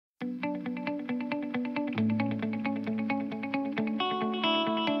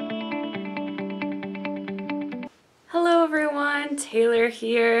Taylor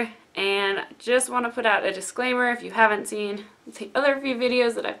here, and I just want to put out a disclaimer if you haven't seen the other few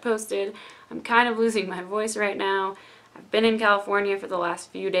videos that I've posted. I'm kind of losing my voice right now. I've been in California for the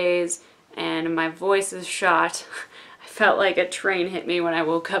last few days and my voice is shot. I felt like a train hit me when I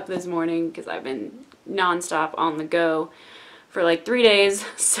woke up this morning because I've been non-stop on the go for like 3 days.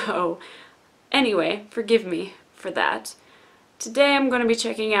 So anyway, forgive me for that. Today I'm going to be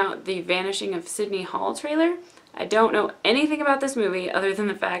checking out the Vanishing of Sidney Hall trailer. I don't know anything about this movie other than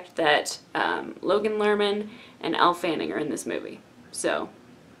the fact that Logan Lerman and Elle Fanning are in this movie. So,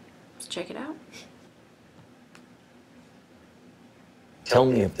 let's check it out. Tell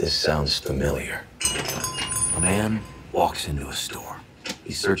me if this sounds familiar. A man walks into a store.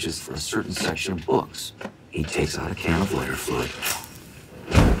 He searches for a certain section of books. He takes out a can of lighter fluid.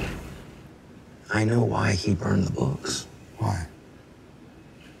 I know why he burned the books. Why?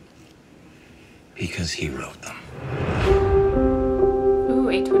 Because he wrote them. Ooh,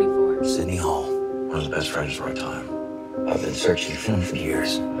 824. Sidney Hall, one of his best friends for a time. I've been searching for him for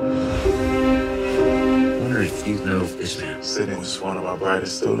years. I wonder if you know this man. Sidney was one of our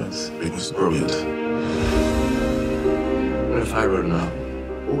brightest students. He was brilliant. What if I wrote him out?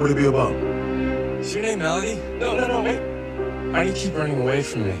 What would it be about? Is your name Melody? No, wait. Why do you keep running away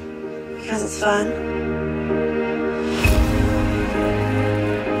from me? Because it's fun.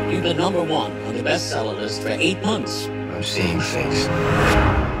 You've been #1 on the bestseller list for 8 months. I'm seeing things.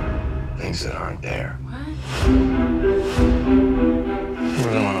 Things that aren't there. What? I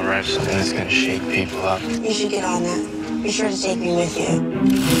really want to write something that's going to shake people up. You should get on that. Be sure to take me with you.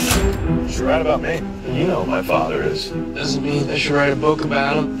 You should write about me. You know who my father is. Doesn't mean I should write a book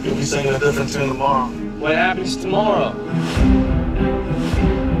about him. You'll be singing a different tune tomorrow. What happens tomorrow?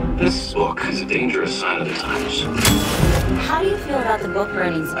 This book is a dangerous sign of the times. How do you feel about the book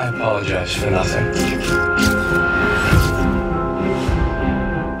burnings? I apologize for nothing.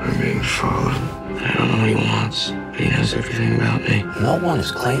 I'm being followed. I don't know what he wants, but he knows everything about me. No one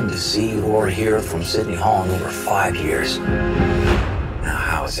has claimed to see or hear from Sidney Hall in over 5 years. Now,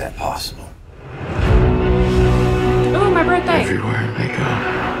 how is that possible? Oh, my birthday! Everywhere I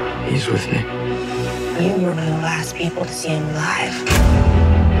go, he's with me. You were one of the last people to see him live.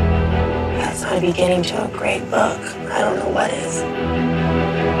 That's not a beginning to a great book. I don't know what is.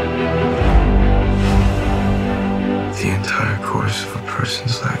 The entire course of a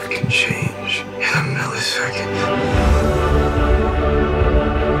person's life can change in a millisecond.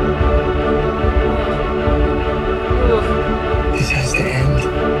 This has to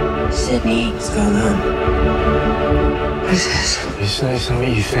end. Sidney, what's going on? What is this? It's nice on what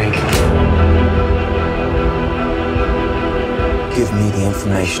you think. Give me the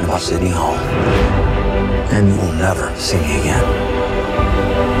information about Sidney Hall, and you will never see me again.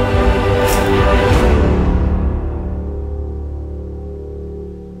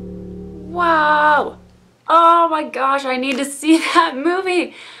 Wow! Oh my gosh, I need to see that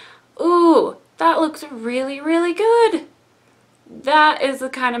movie! Ooh, that looks really, really good! That is the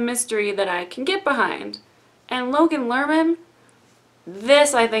kind of mystery that I can get behind. And Logan Lerman,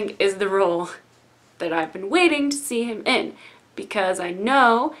 this I think is the role that I've been waiting to see him in, because I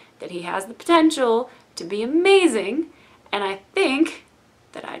know that he has the potential to be amazing, and I think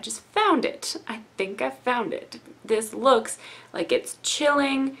that I just found it. I think I found it. This looks like it's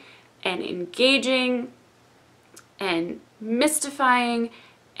chilling and engaging and mystifying,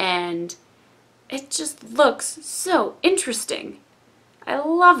 and it just looks so interesting. I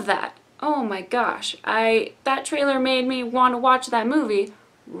love that. Oh my gosh. That trailer made me want to watch that movie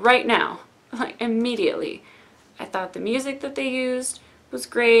right now, like immediately. I thought the music that they used was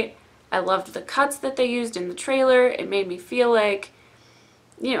great. I loved the cuts that they used in the trailer. It made me feel like,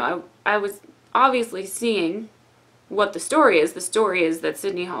 you know, I was obviously seeing what the story is. The story is that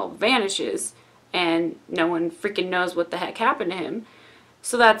Sidney Hall vanishes and no one freaking knows what the heck happened to him.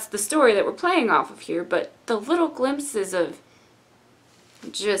 So that's the story that we're playing off of here, but the little glimpses of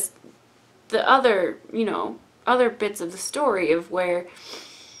just the other, you know, other bits of the story of where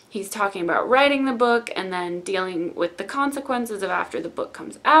he's talking about writing the book and then dealing with the consequences of after the book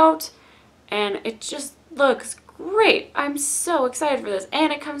comes out, and it just looks great. I'm so excited for this,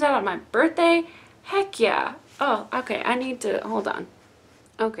 and it comes out on my birthday. Heck yeah. Oh, okay, I need to, hold on.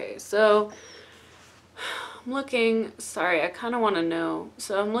 Okay, so I'm looking, sorry, I kind of want to know.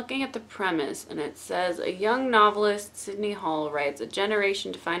 So I'm looking at the premise, and it says, a young novelist, Sidney Hall, writes a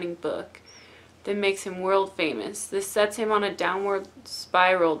generation-defining book that makes him world famous. This sets him on a downward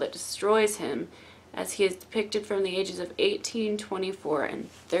spiral that destroys him, as he is depicted from the ages of 18, 24, and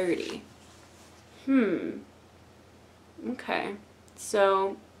 30. Okay,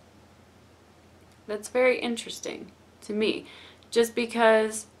 so that's very interesting to me. just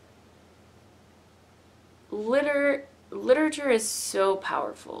because literature is so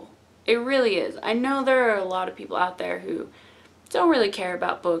powerful. It really is. I know there are a lot of people out there who don't really care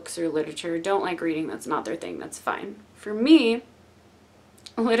about books or literature, don't like reading, that's not their thing, that's fine. For me,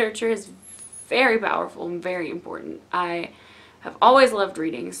 literature is very powerful and very important. I have always loved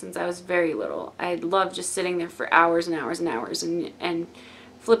reading since I was very little. I love just sitting there for hours and hours and hours and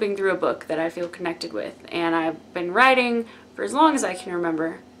flipping through a book that I feel connected with. And I've been writing for as long as I can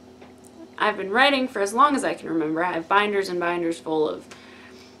remember. I have binders and binders full of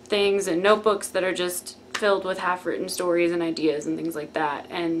things and notebooks that are just filled with half-written stories and ideas and things like that.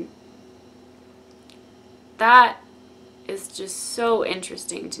 And that is just so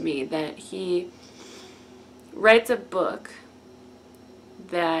interesting to me, that he writes a book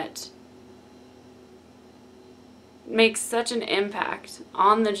that makes such an impact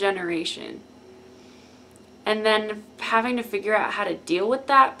on the generation, and then having to figure out how to deal with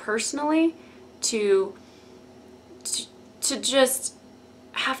that personally, to just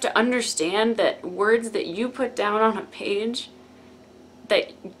have to understand that words that you put down on a page,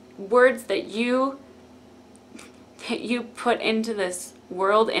 that words that you put into this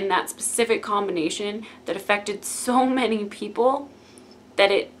world in that specific combination that affected so many people,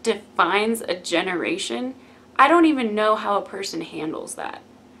 that it defines a generation. I don't even know how a person handles that.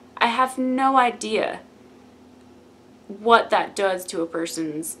 I have no idea what that does to a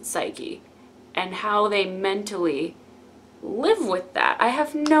person's psyche and how they mentally live with that. I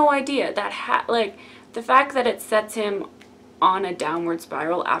have no idea. Like, the fact that it sets him on a downward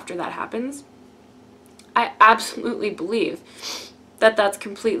spiral after that happens, I absolutely believe that that's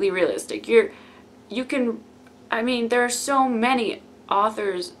completely realistic. I mean, there are so many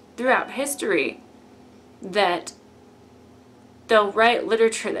authors throughout history that they'll write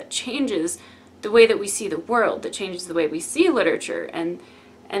literature that changes the way that we see the world, that changes the way we see literature, and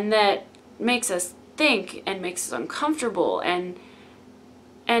that makes us think and makes us uncomfortable, and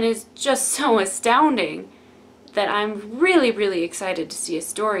is just so astounding, that I'm really, really excited to see a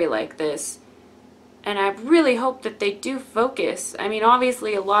story like this. And I really hope that they do focus. I mean,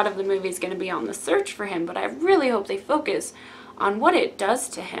 obviously a lot of the movie is going to be on the search for him, but I really hope they focus on what it does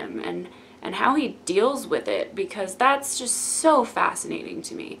to him and how he deals with it, because that's just so fascinating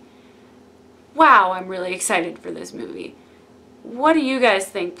to me. Wow, I'm really excited for this movie. What do you guys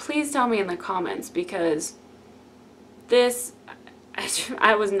think? Please tell me in the comments, because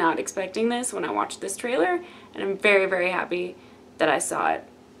I was not expecting this when I watched this trailer, and I'm very, very happy that I saw it.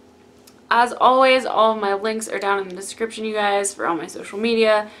 As always, all of my links are down in the description, you guys, for all my social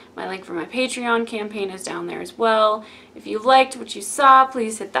media. My link for my Patreon campaign is down there as well. If you liked what you saw,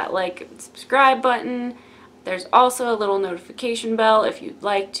 please hit that like and subscribe button. There's also a little notification bell if you'd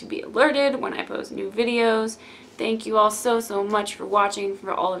like to be alerted when I post new videos. Thank you all so, so much for watching,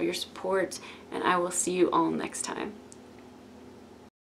 for all of your support, and I will see you all next time.